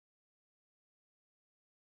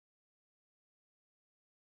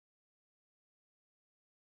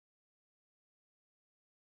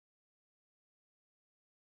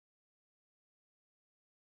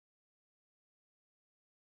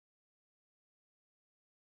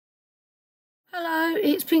Hello,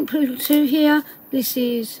 it's Pink Poodle 2 here. This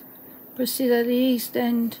is Priscilla, the East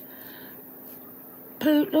End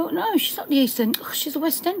Poodle. No, she's not the East End. Oh, she's the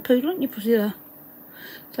West End Poodle, aren't you, Priscilla?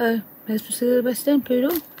 So, there's Priscilla, the West End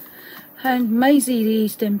Poodle, and Maisie, the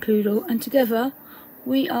East End Poodle, and together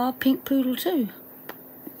we are Pink Poodle 2.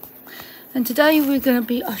 And today we're going to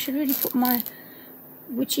be, I should really put my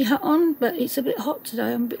witchy hat on, but it's a bit hot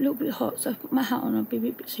today. I'm a little bit hot, so I put my hat on, I'll be a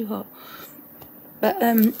bit too hot. But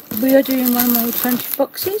we are doing one of my alternative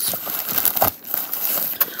boxes,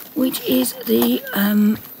 which is the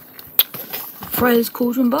Freya's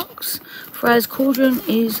Cauldron box. Freya's Cauldron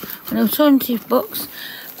is an alternative box,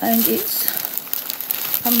 and it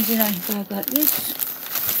comes in a bag like this,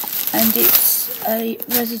 and it's a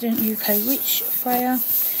resident UK witch, Freya,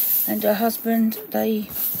 and her husband. They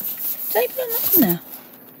put that on there.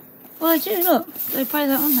 Well, they do, look, they put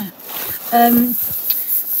that on there.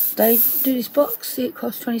 They do this box. It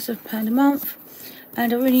costs £27 a month,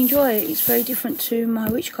 and I really enjoy it. It's very different to my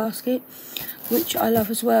witch casket, which I love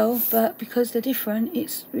as well, but because they're different,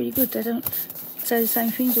 it's really good. They don't say the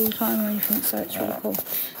same things all the time or anything, so it's really cool.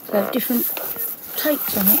 So they have different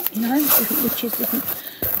takes on it, you know, different witches, different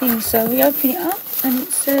things. So we open it up, and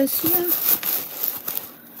it says here,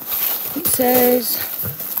 it says,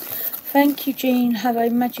 "Thank you, Jean, have a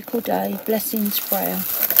magical day, blessings, Freya."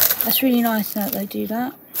 That's really nice that they do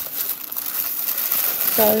that.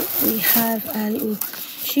 So we have a little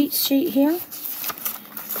cheat sheet here,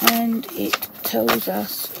 and it tells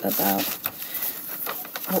us about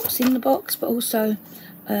what's in the box, but also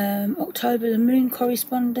October, the moon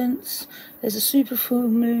correspondence. There's a super full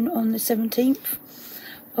moon on the 17th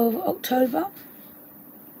of October.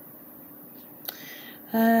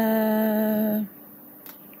 And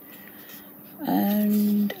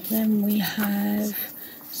then we have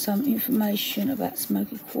some information about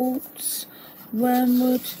smoky quartz,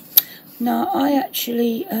 wormwood. Now I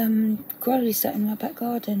actually grow this out in my back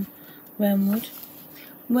garden. Wormwood,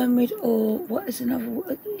 or what is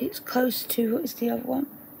another? It's close to, what is the other one?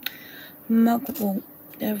 Mugwort.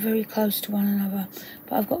 They're very close to one another.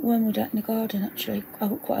 But I've got wormwood out in the garden actually.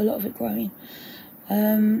 I've got quite a lot of it growing.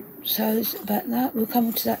 So it's about that. We'll come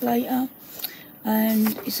on to that later.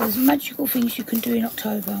 And it says magical things you can do in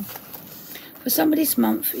October. For some of this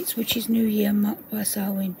month, it's Witch's New Year, marked by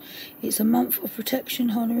Samhain. It's a month of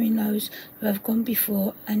protection, honouring those who have gone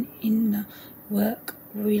before, and in the work,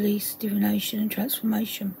 release, divination and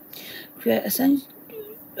transformation. Create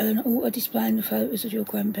an altar displaying the photos of your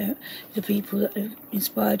grandparents, the people that have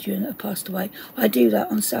inspired you and that have passed away. I do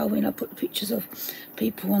that on Samhain. I put the pictures of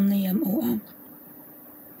people on the altar.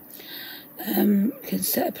 You can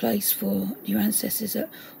set a place for your ancestors at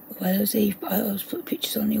Wales Eve, but I always put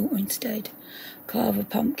pictures on the altar instead. Carve a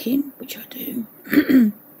pumpkin, which I do.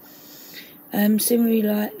 Similarly,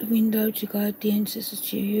 light the window to guide the ancestors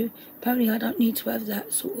to you. Apparently I don't need to have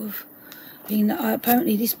that sort of thing.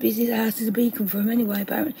 Apparently this house is a beacon for them anyway.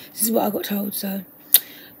 Apparently this is what I got told. So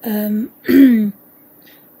do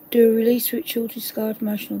a release ritual to discard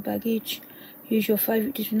emotional baggage. Use your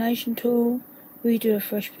favourite divination tool. Redo a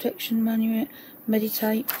fresh protection manual.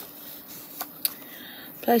 Meditate.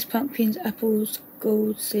 Place pumpkins, apples,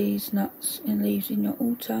 gourd, seeds, nuts and leaves in your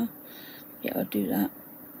altar. Yeah, I'll do that.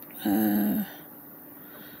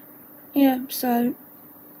 Yeah, so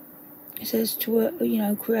it says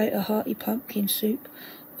to create a hearty pumpkin soup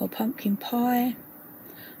or pumpkin pie.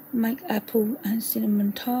 Make apple and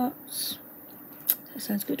cinnamon tarts. That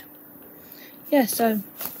sounds good. Yeah, so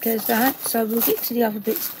there's that. So we'll get to the other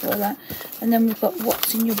bits for that, and then we've got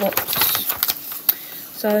what's in your box.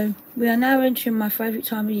 So we are now entering my favourite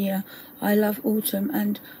time of year. I love autumn,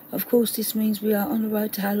 and of course this means we are on the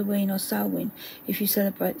road to Halloween or Samhain if you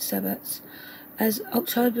celebrate the Sabbats. As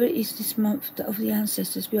October is this month of the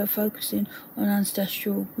ancestors, we are focusing on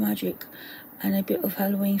ancestral magic and a bit of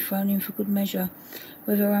Halloween thrown in for good measure.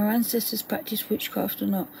 Whether our ancestors practice witchcraft or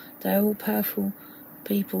not, they are all powerful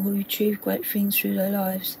people who achieve great things through their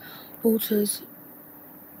lives. Altars,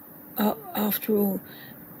 after all,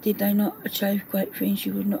 did they not achieve great things,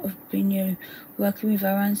 you would not have been you. Working with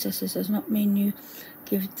our ancestors does not mean you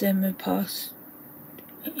give them a pass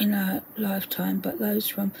in our lifetime, but those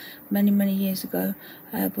from many, many years ago.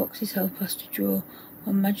 Our boxes help us to draw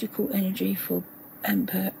on magical energy for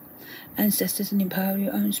ancestors and empower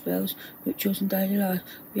your own spells, rituals and daily life.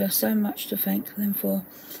 We have so much to thank them for,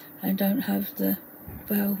 and don't have the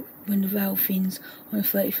when the veil thins on the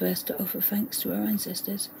 31st to offer thanks to our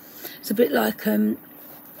ancestors. It's a bit like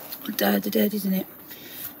Day of the Dead, isn't it?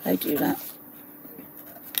 They do that.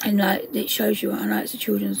 And like it shows you, I know it's a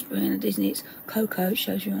children's brand of Disney, it's Coco, it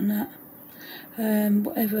shows you on that.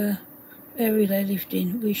 Whatever area they lived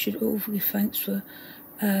in. We should all give thanks for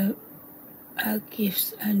our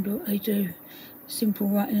gifts and what they do. Simple,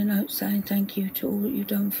 writing a note saying thank you to all that you've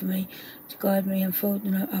done for me to guide me, and fold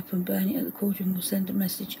the note up and burn it at the cauldron will send a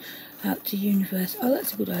message out to the universe. Oh,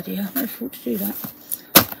 that's a good idea. I never thought to do that.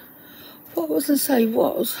 What I was going to say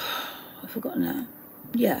was, I've forgotten now.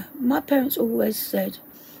 Yeah, my parents always said,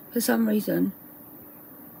 for some reason,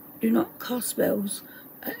 do not cast spells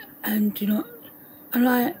and do not... And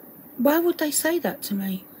like, why would they say that to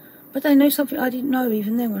me? But they know something I didn't know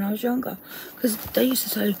even then when I was younger. Because they used to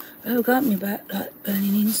say, oh, go at me about like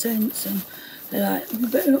burning incense, and they're like, you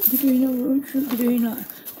better not be doing that, you shouldn't be doing that.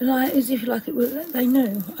 And like, as if like it was, they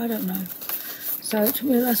knew, I don't know. So it took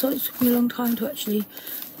me, that's why it took me a long time to actually,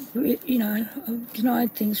 you know, I've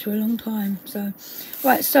denied things for a long time. So,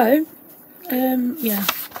 right, so, yeah.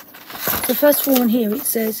 The first one here, it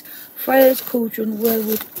says, Freya's Cauldron,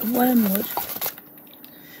 Wormwood.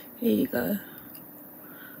 Here you go.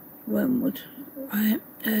 Wormwood, right?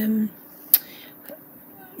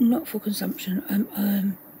 Not for consumption.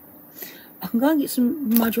 I can go and get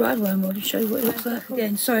some my dried wormwood and show you what it looks like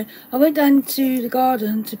again. Sorry, I went down to the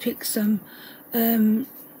garden to pick some.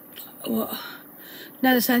 What?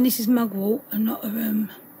 Now they're saying this is mugwort and not a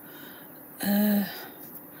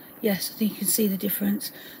yes, I think you can see the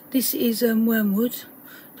difference. This is wormwood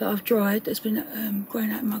that I've dried. That's been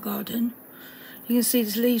growing out in my garden. You can see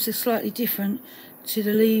the leaves are slightly different to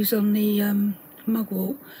the leaves on the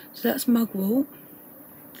mugwort. So that's mugwort,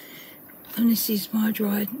 and this is my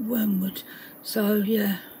dried wormwood. So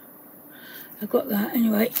yeah, I got that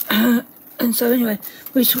anyway. And so anyway,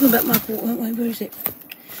 we were talking about mugwort, weren't we? Where is it?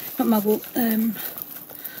 Not mugwort,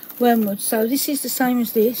 wormwood. So this is the same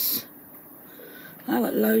as this. I've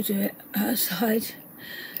got loads of it outside.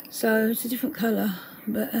 So it's a different colour,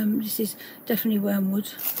 but this is definitely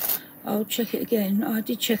wormwood. I'll check it again. I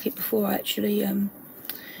did check it before I actually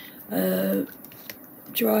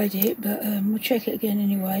dried it, but we'll check it again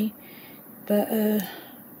anyway. But oh,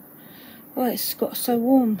 it's got so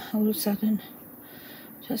warm all of a sudden.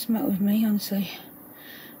 That's the matter with me, honestly.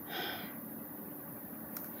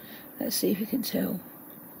 Let's see if you can tell.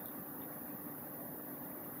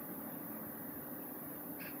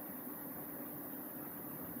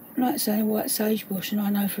 Like saying white sagebush, and I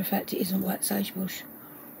know for a fact it isn't white sagebush.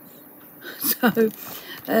 So,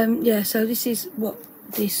 yeah, so this is what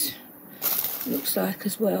this looks like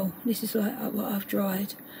as well. This is like what I've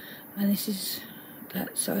dried, and this is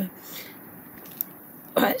that. So,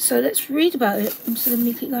 right, so let's read about it instead of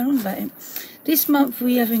me keep going on about it. This month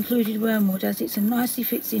we have included wormwood as it nicely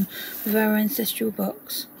fits in with our ancestral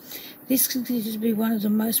box. This is considered to be one of the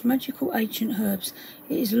most magical ancient herbs.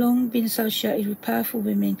 It has long been associated with powerful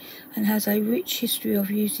women and has a rich history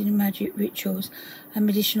of use in magic rituals and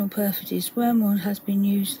medicinal purposes. Wormwood has been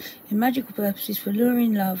used in magical purposes for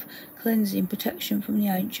luring love, cleansing, protection from the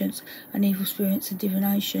ancients, and evil spirits and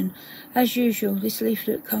divination. As usual, this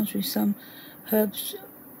leaflet comes with some herbs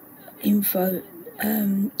info.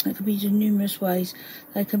 It can be used in numerous ways.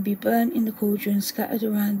 They can be burnt in the cauldron, scattered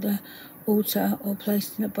around the altar, or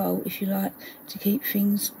placed in a bowl if you like to keep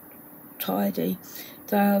things tidy.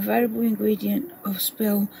 They are a valuable ingredient of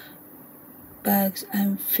spell bags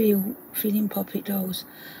and filling poppet dolls.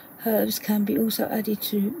 Herbs can be also added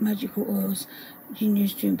to magical oils you can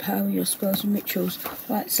use to empower your spells and rituals.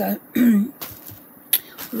 Right, so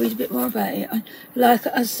read a bit more about it. Like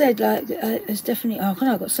I said, like it's definitely. Oh,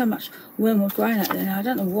 I've got so much wormwood growing out there now. I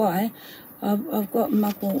don't know why. I've got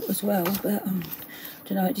mugwort as well, but don't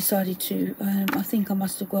know. I decided to. I think I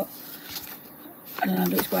must have got. I don't know,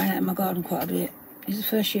 but it's growing out in my garden quite a bit. It's the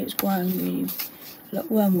first year it's grown really like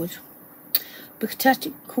wormwood.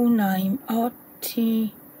 Botanical name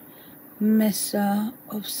Artemisa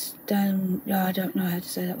obstan. I don't know how to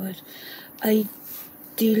say that word. A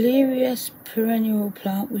delirious perennial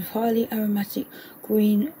plant with highly aromatic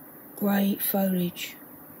green-grey foliage.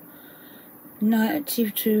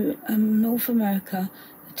 Native to North America,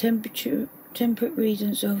 the temperate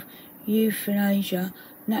regions of Euthanasia,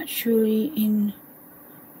 naturally in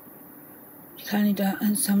Canada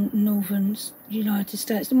and some northern United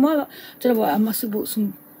States. And I don't know why, I must have bought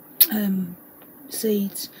some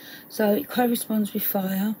seeds. So it corresponds with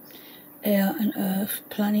fire, air and earth,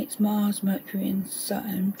 planets Mars, Mercury and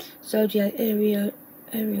Saturn, zodiac Ariel,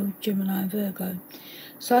 Gemini and Virgo.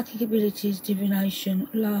 Psychic abilities, divination,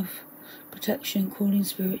 love, protection, calling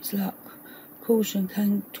spirits, luck. Caution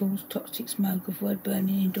can cause toxic smoke, avoid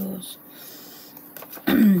burning indoors.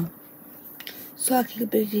 Psychic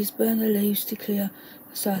abilities, burn the leaves to clear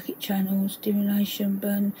psychic channels. Divination,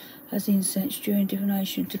 burn as incense during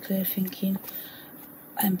divination to clear thinking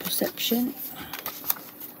and perception.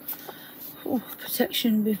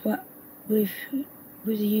 protection with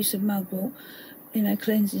the use of mugwort in a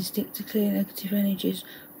cleansing stick to clear negative energies.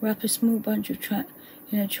 Wrap a small bunch of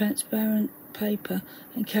in a transparent paper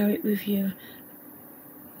and carry it with you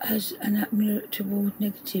as an amulet toward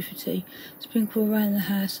negativity. Sprinkle around the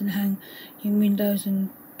house and hang in windows and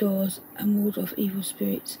doors and ward off evil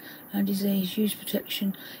spirits and disease. Use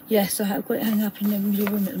protection. Yes, I have got it hanging up in the middle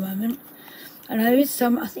room at the moment. And there is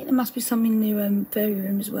some, I think there must be some in the fairy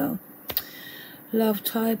room as well. Love,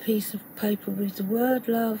 tie a piece of paper with the word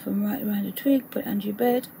love and write around a twig, put it under your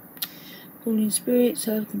bed. Calling spirits,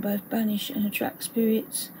 so can both banish and attract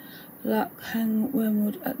spirits. Luck, hang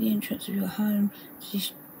wormwood at the entrance of your home to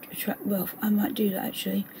attract wealth. I might do that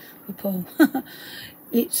actually for Paul.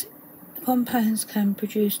 Its compounds can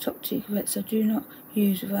produce toxic effects, so do not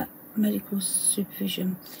use without medical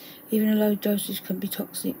supervision. Even a low dosage can be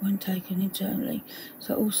toxic when taken internally,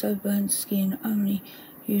 so also burns skin. Only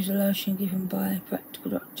use a lotion given by a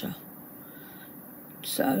practical doctor.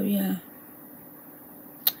 So yeah,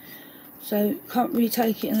 so can't really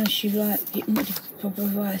take it unless you like get proper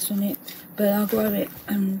advice on it, but I'll grow it.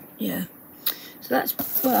 And yeah, so that's,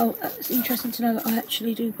 well, that's interesting to know that I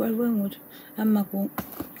actually do grow wormwood and mugwort.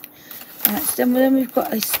 Right, so then we've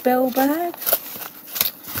got a spell bag,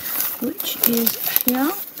 which is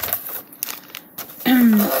here.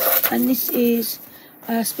 And this is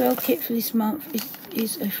a spell kit for this month.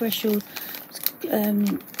 Is a threshold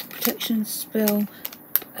protection spell,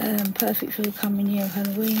 perfect for the coming year of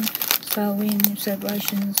Halloween. Halloween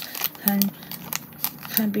celebrations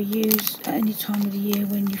can be used at any time of the year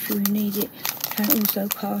when you feel you need it. You can also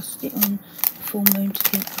cast it on the full moon to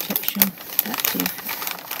keep protection active.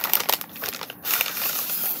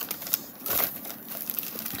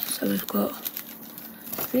 So we've got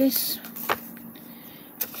this,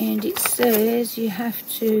 and it says you have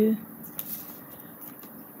to,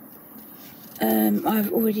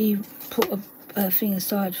 I've already put a thing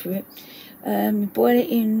aside for it. Boil it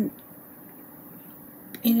in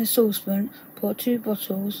a saucepan, pour 2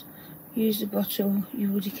 bottles, use the bottle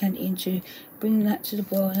you will decant into, bring that to the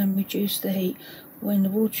boil and reduce the heat. When the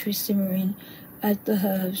water is simmering, add the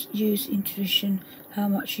herbs, use intuition how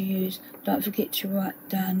much you use. Don't forget to write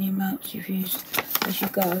down the amounts you've used as you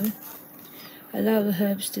go. Allow the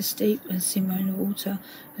herbs to steep and simmer in the water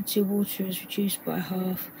until water is reduced by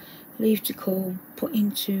half. Leave to cool,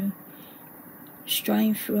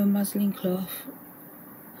 strain through a muslin cloth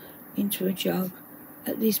into a jug.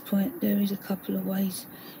 At this point there is a couple of ways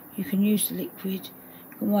you can use the liquid.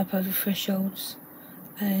 You can wipe over thresholds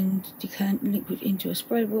and decant liquid into a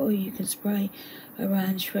spray bottle. You can spray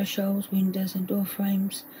around thresholds, windows and door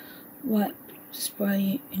frames. Wipe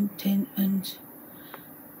spray intent, and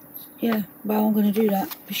yeah, well, I'm going to do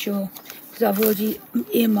that for sure because I've already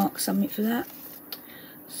earmarked something for that.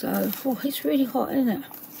 So, oh, it's really hot, isn't it?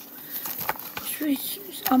 It's really,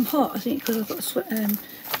 I'm hot, I think, because I've got a sort of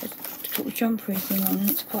jumpery thing on, and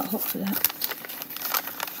it's quite hot for that.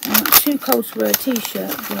 And it's too cold to wear a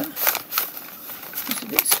t-shirt, but it's a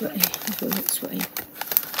bit sweaty. I feel a bit sweaty.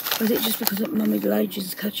 Or is it just because my middle age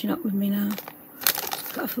is catching up with me now?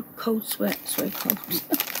 I feel cold sweat. It's very cold.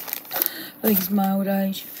 I think it's my old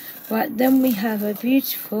age. Right, then we have a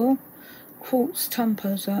beautiful quartz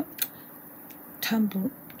tumblestone.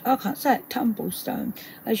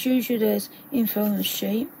 As usual, there's info on the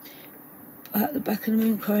sheet. At the back of the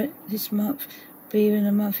moon current this month, being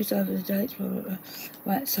the month is over the dates, blah blah blah.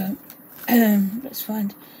 Right, so let's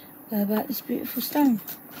find about this beautiful stone.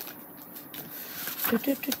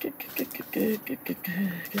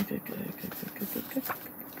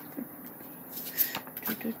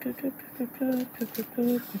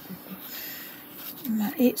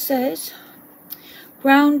 It says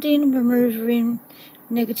grounding, removing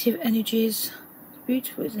negative energies.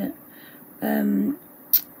 Beautiful, isn't it?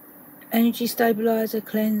 Energy stabilizer,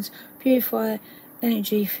 cleanse, purify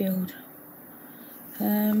energy field.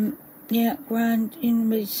 Yeah, ground in,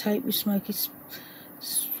 meditate with smoky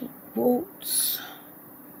quartz,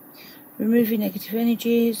 removing negative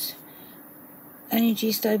energies,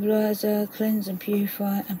 energy stabilizer, cleanse and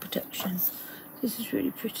purify and protection. This is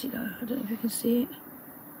really pretty though. I don't know if you can see it.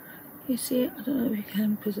 Can you see it? I don't know if you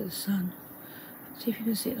can because of the sun. See if you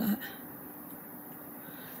can see it like that.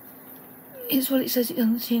 Here's what it says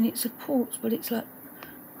on the tin. It's a quartz, but it's like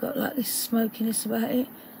got like this smokiness about it.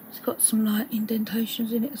 It's got some like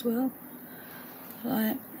indentations in it as well.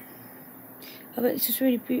 Like, I bet it's just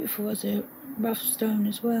really beautiful as a rough stone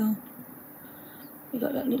as well. You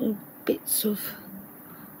got like little bits of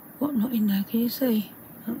whatnot in there. Can you see?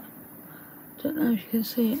 I don't know if you can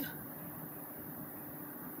see it.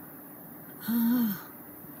 Ah,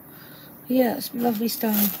 yeah, it's a lovely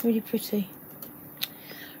stone. Really pretty.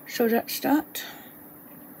 So that's that.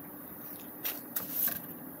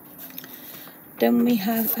 Then we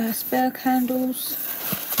have our spell candles.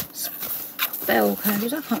 Spell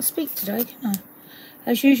candles. I can't speak today, can I?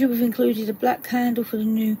 As usual, we've included a black candle for the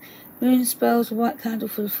new moon spells, a white candle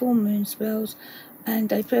for the full moon spells,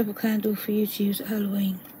 and a purple candle for you to use at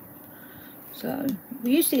Halloween. So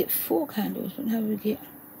we used to get 4 candles, but now we get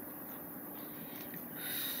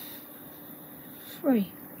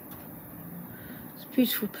 3. It's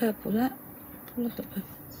beautiful purple, that. I love that purple.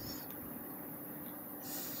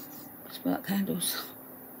 I smell like candles.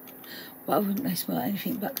 Why wouldn't they smell like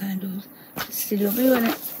anything but candles? It's still lovely, isn't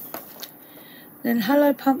it? Then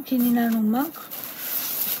Hello Pumpkin enamel mug.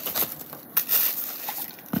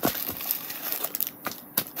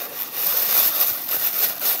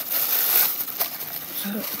 So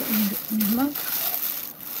I've got a new mug.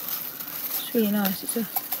 It's really nice. It's a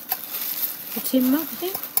tin mug, I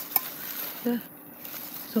think. Yeah.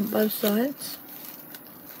 It's on both sides.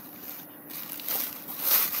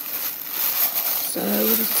 So what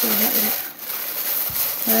does it say about that?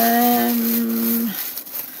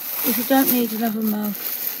 If you don't need another mug,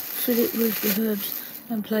 fill it with the herbs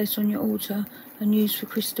and place on your altar and use for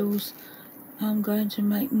crystals. I'm going to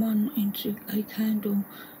make one into a candle,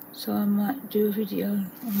 so I might do a video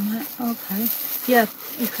on that. Okay, yeah,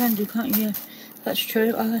 you can do, can't you? Yeah, that's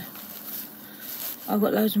true. I've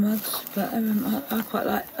got loads of mugs, but I quite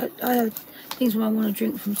like. I have things when I want to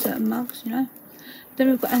drink from certain mugs, you know. Then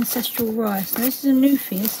we've got ancestral rice. Now this is a new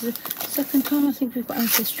thing. This is the second time I think we've got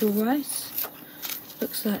ancestral rice.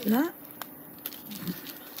 Looks like that.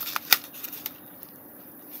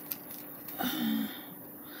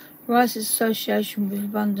 Rice is association with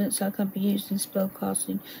abundance, so it can be used in spell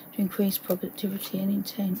casting to increase productivity and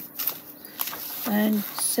intent. And it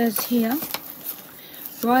says here,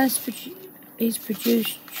 rice is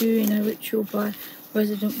produced during a ritual by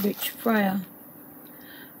resident witch Freya.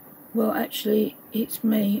 Well, actually, it's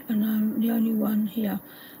me, and I'm the only one here.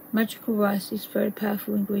 Magical rice is a very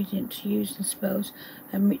powerful ingredient to use in spells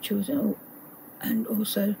and rituals, and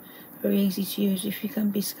also very easy to use. If it can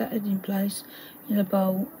be scattered in place in a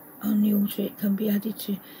bowl on the altar, it can be added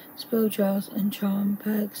to spell jars and charm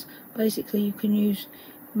bags. Basically, you can use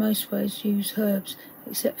most ways to use herbs,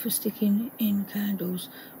 except for sticking in candles.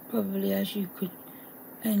 Probably as you could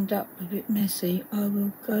end up a bit messy. I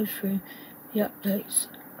will go through the updates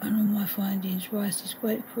and all my findings. Rice is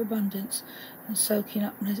great for abundance and soaking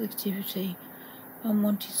up negativity.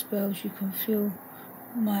 Unwanted spells you can feel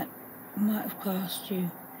might have cast you.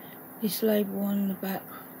 This label on the back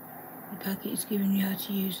of the packet is giving you how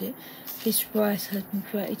to use it. This rice has been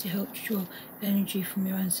created to help draw energy from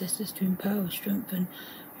your ancestors to empower, strengthen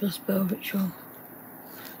your spell ritual.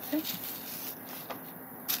 Okay.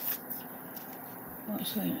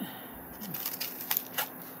 What's that?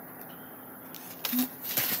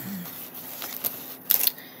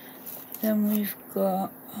 Then we've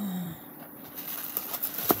got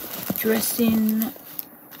dressing,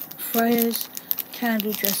 Freya's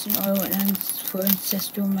candle dressing oil and for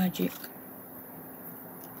ancestral magic.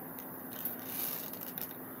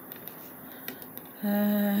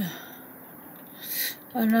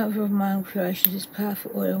 Another of my own creations is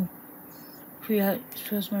powerful oil. It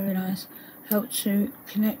smells very nice. Help to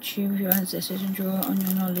connect you with your ancestors and draw on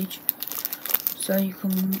your knowledge. So you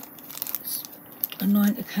can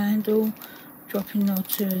anoint a candle, drop in or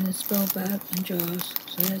two in a spell bag and jars.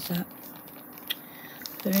 So there's that.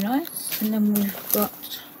 Very nice. And then we've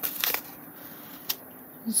got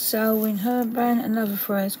the Selwyn herb brand. Another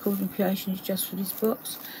Freya's Cauldron creation is just for this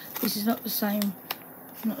box. This is not the same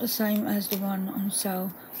as the one on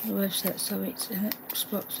sale on the website, so it's an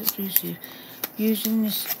Xbox exclusive. Using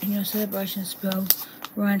this in your celebration spells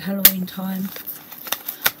around Halloween time,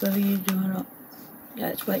 whether you do or not. Yeah,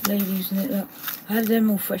 it's great lady using it. Look, I have them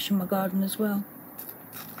all fresh in my garden as well.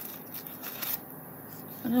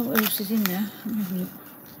 I don't know what else is in there. Let me have a look.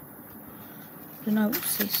 I don't know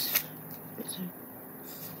what's this.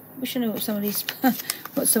 Wish I knew what some of these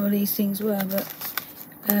what some of these things were, but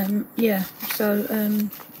yeah. So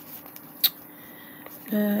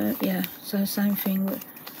yeah. So same thing. But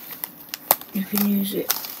you can use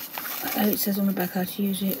it. It says on the back how to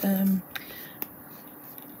use it.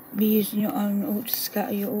 Be using your own altar to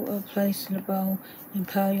scatter your altar, place in a bowl,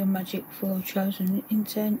 empower your magic for a chosen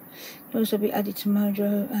intent. It can also be added to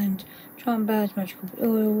mojo and charm bags, magical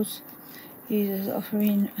oils, used as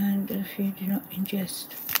offering, and if you do not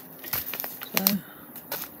ingest. So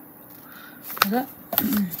that.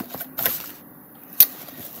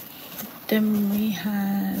 Then we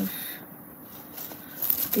have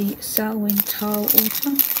the Selwyn tile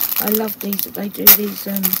altar. I love these, that they do these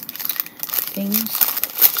things.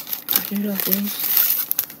 do love these.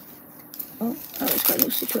 Oh, it's got a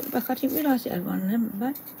little stitch at the back. I didn't realise it had one of them at the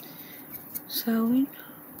back. Sewing.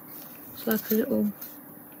 It's like a little,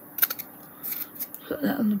 got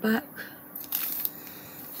that on the back.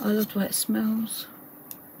 I love the way it smells.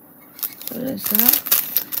 So there's that.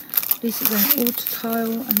 This is an auto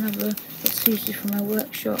tile, another exclusive from our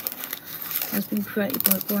workshop. Has been created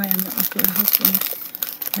by Graham, that I've got a husband.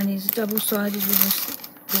 And it's double-sided with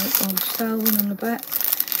the sewing on the back.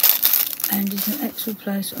 And it's an excellent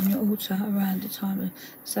place on your altar around the time of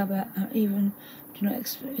Sabbath. Even you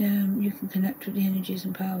can connect with the energies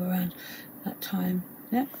and power around that time.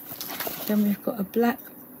 Yeah. Then we've got a black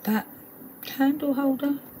bat candle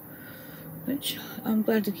holder, which I'm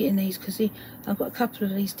glad to get in these because I've got a couple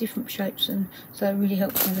of these different shapes, and so it really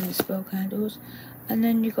helps having the spell candles. And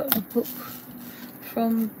then you've got the book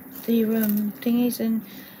from the thingies, and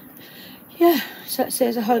yeah, so it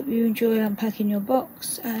says, I hope you enjoy unpacking your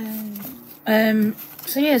box. And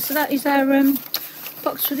so yeah, so that is our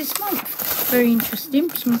box for this month. Very interesting.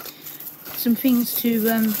 Some things to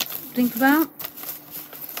think about.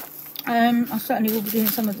 I certainly will be doing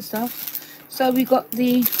some of the stuff. So we got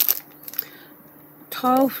the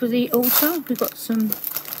tile for the altar. We've got some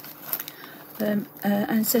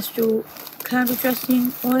ancestral candle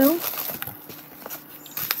dressing oil,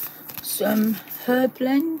 some herb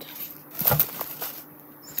blend,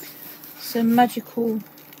 some magical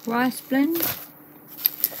rice blend.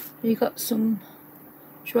 We got some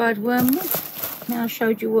dried wormwood. Now I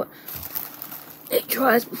showed you what it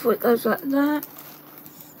dries before it goes like that.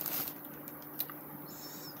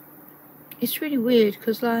 It's really weird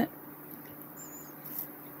because, like,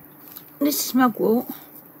 this is mugwort.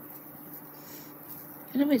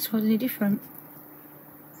 I don't know if it smells any different.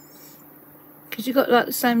 Because you've got like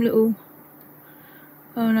the same little...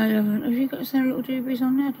 Oh no, you haven't. Have you got the same little doobies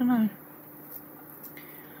on there? I don't know.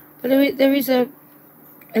 But there is a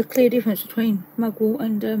clear difference between mugwort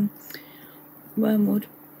and wormwood.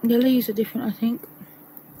 The leaves are different, I think.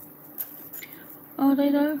 Are they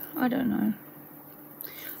though? I don't know.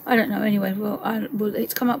 I don't know anyway. Well,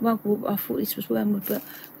 it's come up mugwort, but I thought this was wormwood, but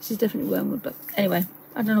this is definitely wormwood. But anyway,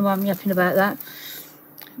 I don't know why I'm yapping about that.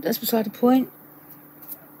 That's beside the point.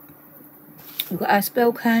 We've got our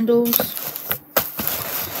spell candles.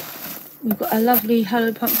 We've got a lovely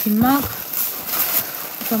Hello Pumpkin mug.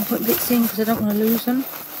 If I'm putting bits in because I don't want to lose them.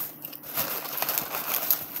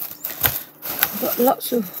 We've got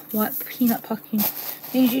lots of white peanut pucking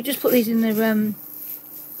things. You just put these in the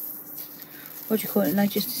what do you call it? And they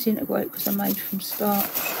just disintegrate because they're made from starch.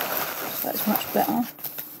 So that's much better.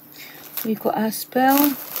 We've got our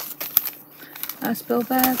spell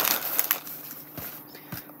bag.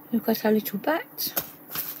 We've got our little bat.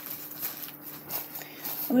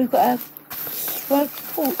 And we've got our smoky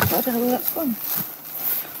quartz. I don't know where that's from.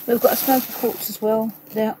 We've got a smoky quartz as well.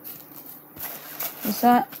 There. There's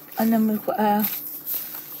that. And then we've got our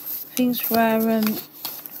things for our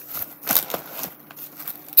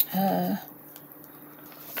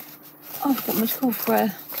I forgot what it's called, for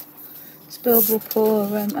our spell book, or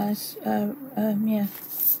yeah,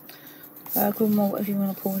 grimoire, whatever you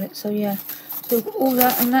want to call it. So yeah, so we've got all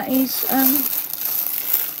that, and that is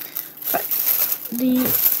the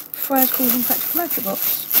Freya's Cauldron Practical Magic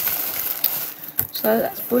box. So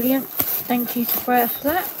that's brilliant. Thank you to Freya for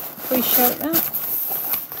that. Appreciate that.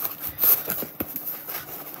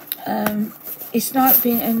 It's nice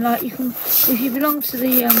being, and like, you can, if you belong to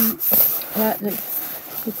the like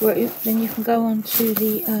the group, then you can go on to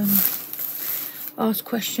the ask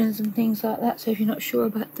questions and things like that. So if you're not sure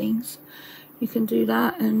about things, you can do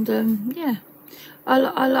that. And yeah, I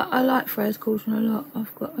like Freya's Cauldron a lot.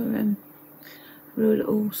 I've got a real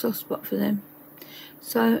little soft spot for them.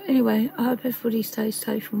 So anyway, I hope everybody stays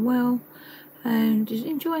safe and well and is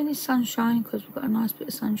enjoying this sunshine, because we've got a nice bit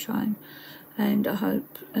of sunshine. And I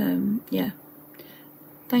hope yeah,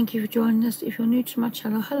 thank you for joining us. If you're new to my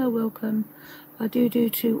channel, hello, welcome. I do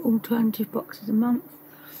 2 alternative boxes a month,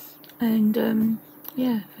 and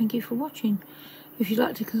yeah, thank you for watching. If you'd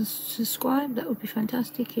like to subscribe, that would be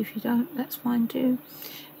fantastic. If you don't, that's fine too.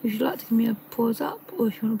 If you'd like to give me a pause up, or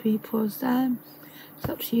if you want to be paused down, it's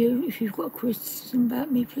up to you. If you've got a criticism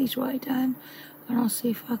about me, please write it down, and I'll see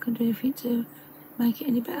if I can do anything to make it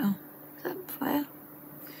any better. Is that fair?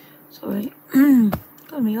 Sorry.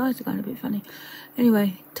 God, my eyes are going a bit funny.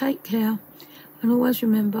 Anyway, take care. And always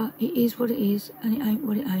remember, it is what it is, and it ain't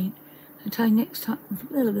what it ain't. Until next time,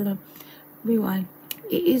 rewind.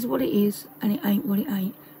 It is what it is, and it ain't what it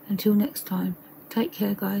ain't. Until next time, take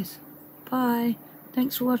care, guys. Bye.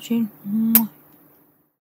 Thanks for watching. Mwah.